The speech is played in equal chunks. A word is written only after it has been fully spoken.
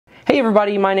Hey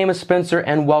everybody, my name is Spencer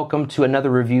and welcome to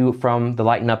another review from the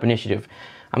Lighten Up Initiative.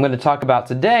 I'm going to talk about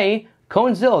today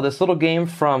Conezilla, this little game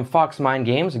from FoxMind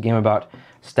Games, a game about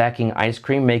stacking ice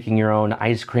cream, making your own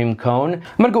ice cream cone.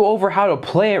 I'm going to go over how to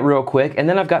play it real quick, and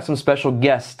then I've got some special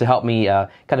guests to help me kind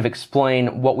of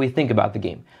explain what we think about the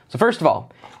game. So first of all,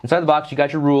 inside the box you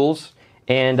got your rules,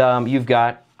 and you've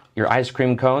got your ice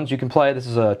cream cones. You can play, this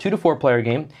is a 2 to 4 player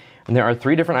game. And there are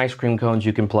 3 different ice cream cones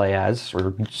you can play as,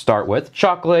 or start with.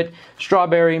 Chocolate,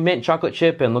 strawberry, mint chocolate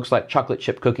chip, and looks like chocolate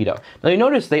chip cookie dough. Now you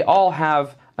notice they all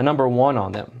have a number 1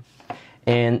 on them.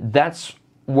 And that's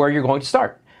where you're going to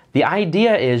start. The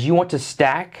idea is you want to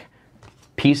stack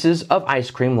pieces of ice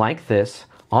cream like this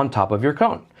on top of your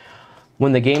cone.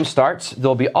 When the game starts,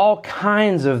 there'll be all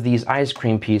kinds of these ice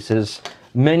cream pieces,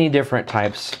 many different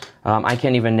types. I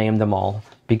can't even name them all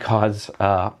because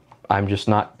I'm just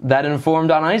not that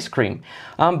informed on ice cream.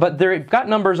 But they've got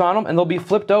numbers on them and they'll be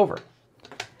flipped over.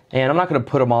 And I'm not going to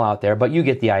put them all out there, but you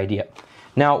get the idea.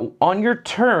 Now, on your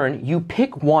turn, you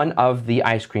pick one of the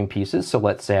ice cream pieces. So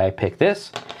let's say I pick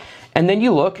this. And then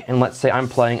you look, and let's say I'm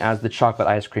playing as the chocolate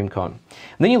ice cream cone.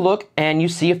 And then you look and you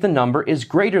see if the number is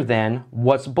greater than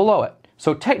what's below it.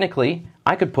 So technically,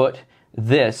 I could put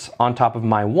this on top of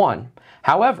my 1.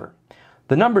 However,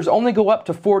 the numbers only go up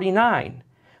to 49.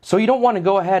 So you don't want to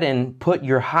go ahead and put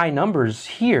your high numbers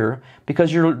here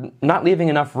because you're not leaving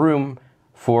enough room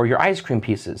for your ice cream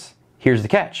pieces. Here's the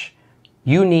catch.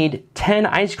 You need 10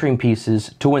 ice cream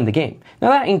pieces to win the game. Now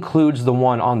that includes the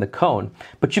one on the cone,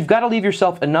 but you've got to leave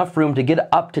yourself enough room to get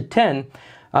up to 10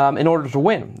 in order to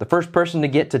win. The first person to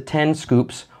get to 10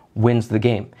 scoops wins the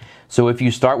game. So if you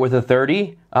start with a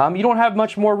 30, you don't have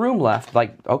much more room left.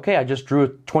 Like, okay, I just drew a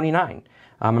 29.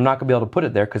 I'm not going to be able to put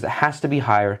it there because it has to be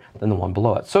higher than the one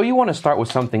below it. So you want to start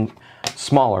with something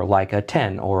smaller like a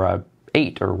 10 or a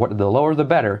 8 or what, the lower the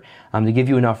better to give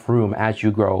you enough room as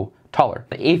you grow taller.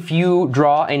 If you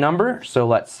draw a number, so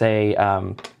let's say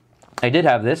I did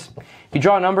have this. If you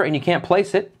draw a number and you can't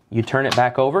place it, you turn it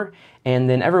back over, and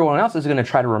then everyone else is going to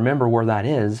try to remember where that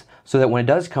is so that when it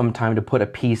does come time to put a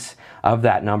piece of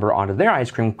that number onto their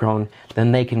ice cream cone,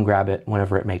 then they can grab it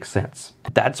whenever it makes sense.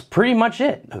 That's pretty much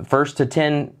it. First to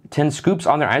 10 scoops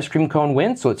on their ice cream cone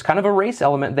wins, so it's kind of a race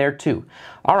element there too.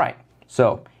 All right,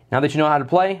 so now that you know how to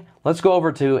play, let's go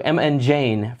over to Emma and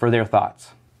Jane for their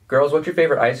thoughts. Girls, what's your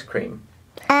favorite ice cream?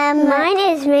 Mine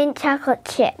is mint chocolate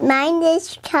chip. Mine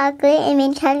is chocolate and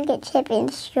mint chocolate chip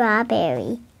and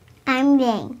strawberry. I'm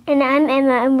Jane. And I'm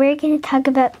Emma, and we're going to talk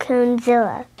about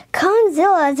Conezilla.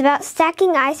 Conezilla is about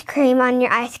stacking ice cream on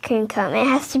your ice cream cone. It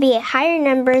has to be a higher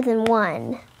number than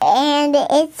 1. And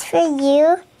it's for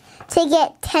you to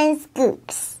get 10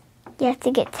 scoops. You have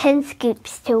to get 10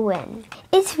 scoops to win.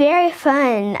 It's very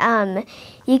fun.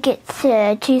 You get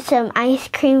to choose some ice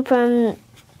cream from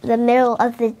the middle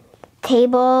of the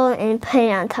table and put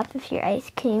it on top of your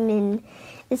ice cream, and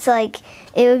it's like,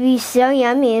 it would be so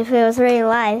yummy if it was really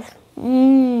live.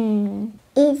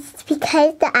 It's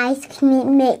because the ice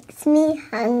cream makes me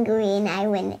hungry and I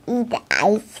want to eat the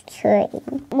ice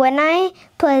cream. When I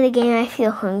play the game, I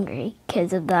feel hungry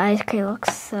because the ice cream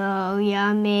looks so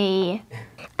yummy.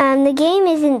 The game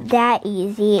isn't that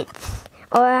easy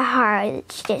or hard,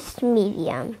 it's just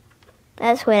medium.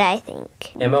 That's what I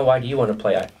think. Emma, why do you want to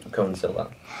play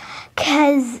Conezilla?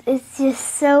 Because it's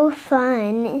just so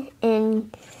fun,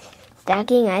 and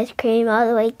stacking ice cream all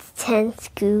the way to 10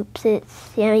 scoops.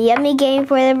 It's a yummy game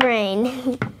for the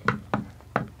brain.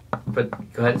 But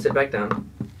go ahead and sit back down.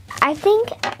 I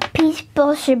think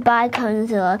people should buy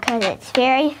Conezilla because it's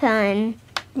very fun.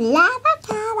 It's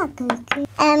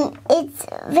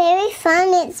very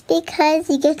fun. It's because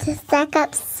you get to stack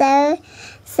up so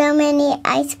many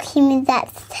ice cream.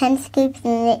 That's 10 scoops,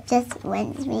 and it just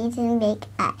wants me to make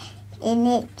and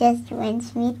it just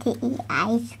wants me to eat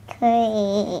ice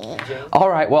cream.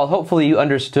 All right, well, hopefully you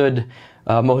understood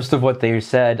most of what they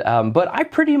said, but I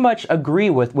pretty much agree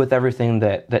with everything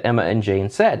that Emma and Jane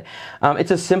said.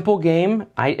 It's a simple game.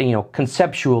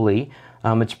 Conceptually,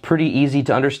 it's pretty easy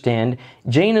to understand.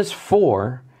 Jane is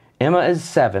 4, Emma is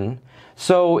 7.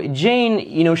 So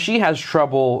Jane, she has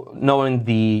trouble knowing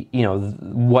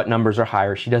what numbers are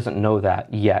higher. She doesn't know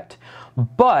that yet.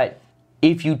 But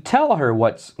if you tell her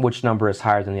which number is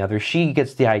higher than the other, she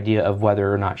gets the idea of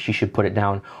whether or not she should put it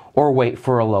down or wait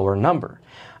for a lower number.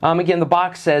 Again, the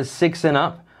box says 6 and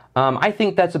up. I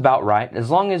think that's about right.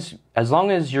 As long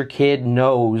as your kid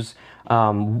knows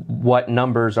what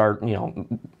numbers are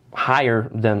higher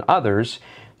than others,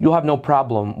 you'll have no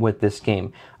problem with this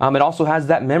game. It also has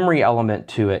that memory element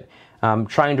to it.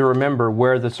 Trying to remember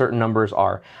where the certain numbers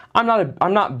are.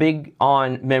 I'm not big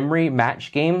on memory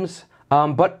match games,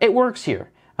 but it works here.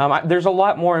 There's a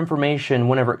lot more information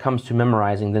whenever it comes to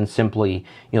memorizing than simply,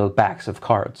 backs of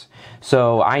cards.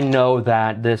 So I know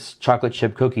that this chocolate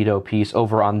chip cookie dough piece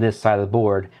over on this side of the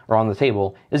board or on the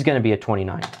table is going to be a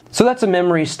 29. So that's a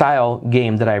memory style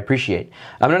game that I appreciate.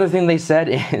 Another thing they said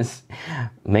is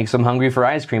makes them hungry for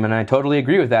ice cream, and I totally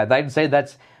agree with that. I'd say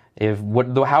that's,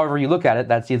 however you look at it,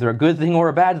 that's either a good thing or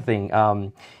a bad thing.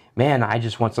 Man, I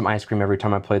just want some ice cream every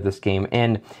time I play this game.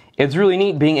 And it's really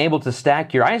neat being able to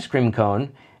stack your ice cream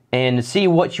cone and see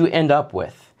what you end up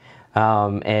with.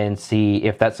 And see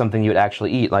if that's something you would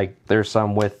actually eat. Like, there's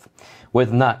some with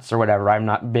nuts or whatever. I'm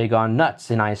not big on nuts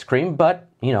in ice cream, but,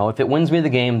 if it wins me the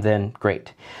game, then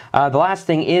great. The last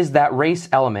thing is that race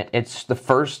element. It's the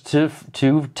first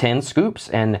to 10 scoops,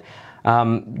 and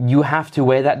you have to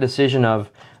weigh that decision of,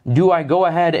 do I go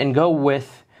ahead and go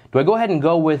with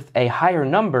a higher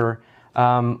number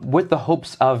with the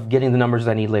hopes of getting the numbers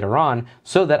I need later on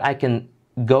so that I can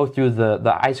go through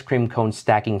the ice cream cone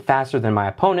stacking faster than my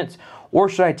opponents? Or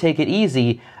should I take it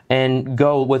easy and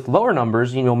go with lower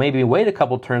numbers, maybe wait a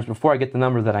couple turns before I get the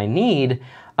number that I need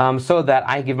so that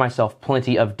I give myself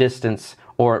plenty of distance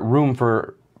or room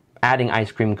for adding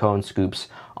ice cream cone scoops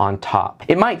on top.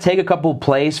 It might take a couple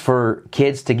plays for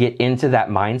kids to get into that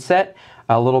mindset,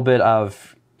 a little bit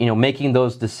of making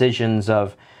those decisions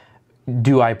of,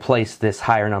 do I place this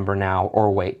higher number now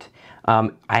or wait?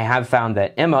 I have found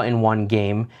that Emma in one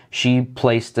game, she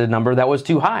placed a number that was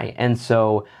too high. And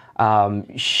so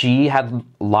she had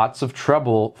lots of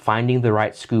trouble finding the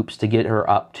right scoops to get her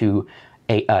up to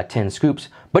 10 scoops.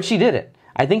 But she did it.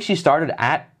 I think she started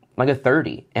at like a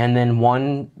 30. And then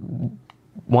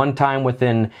one time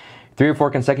within 3 or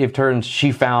 4 consecutive turns,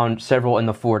 she found several in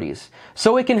the 40s.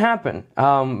 So it can happen.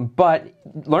 But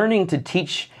learning to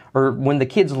teach, or when the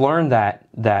kids learn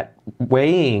that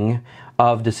weighing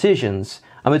of decisions,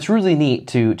 it's really neat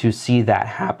to see that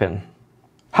happen.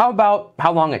 How about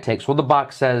how long it takes? Well, the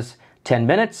box says 10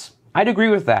 minutes. I'd agree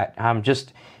with that.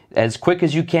 Just as quick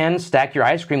as you can, stack your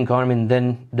ice cream cone,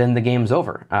 then the game's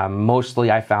over. Mostly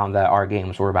I found that our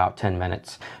games were about 10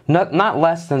 minutes. Not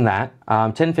less than that,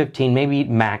 10, 15, maybe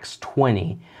max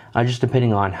 20, just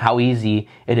depending on how easy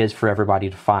it is for everybody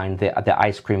to find the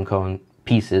ice cream cone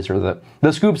pieces or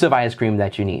the scoops of ice cream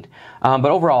that you need. But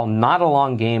overall, not a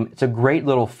long game. It's a great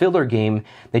little filler game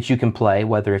that you can play,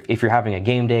 whether if you're having a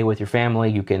game day with your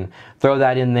family, you can throw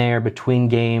that in there between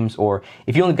games, or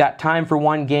if you only got time for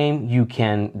one game, you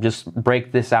can just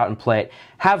break this out and play it.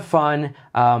 Have fun,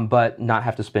 but not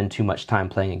have to spend too much time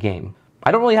playing a game.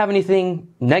 I don't really have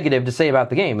anything negative to say about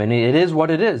the game, and it is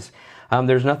what it is.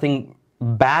 There's nothing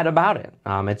bad about it.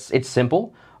 It's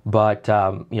simple. But,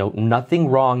 nothing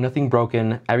wrong, nothing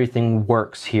broken, everything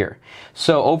works here.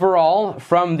 So overall,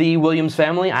 from the Williams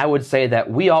family, I would say that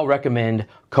we all recommend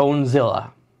Conezilla.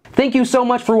 Thank you so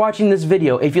much for watching this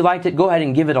video. If you liked it, go ahead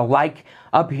and give it a like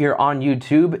up here on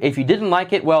YouTube. If you didn't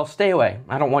like it, well, stay away.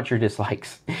 I don't want your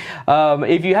dislikes.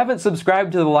 If you haven't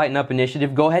subscribed to the Lighten Up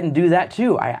Initiative, go ahead and do that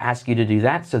too. I ask you to do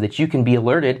that so that you can be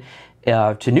alerted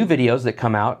to new videos that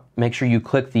come out. Make sure you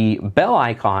click the bell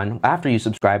icon after you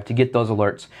subscribe to get those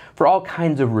alerts for all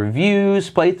kinds of reviews,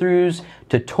 playthroughs,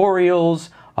 tutorials,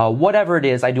 whatever it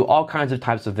is. I do all kinds of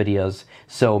types of videos,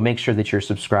 so make sure that you're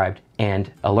subscribed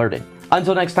and alerted.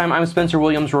 Until next time, I'm Spencer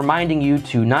Williams, reminding you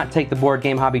to not take the board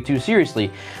game hobby too seriously,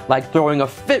 like throwing a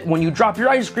fit when you drop your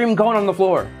ice cream cone on the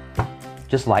floor.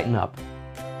 Just lighten up.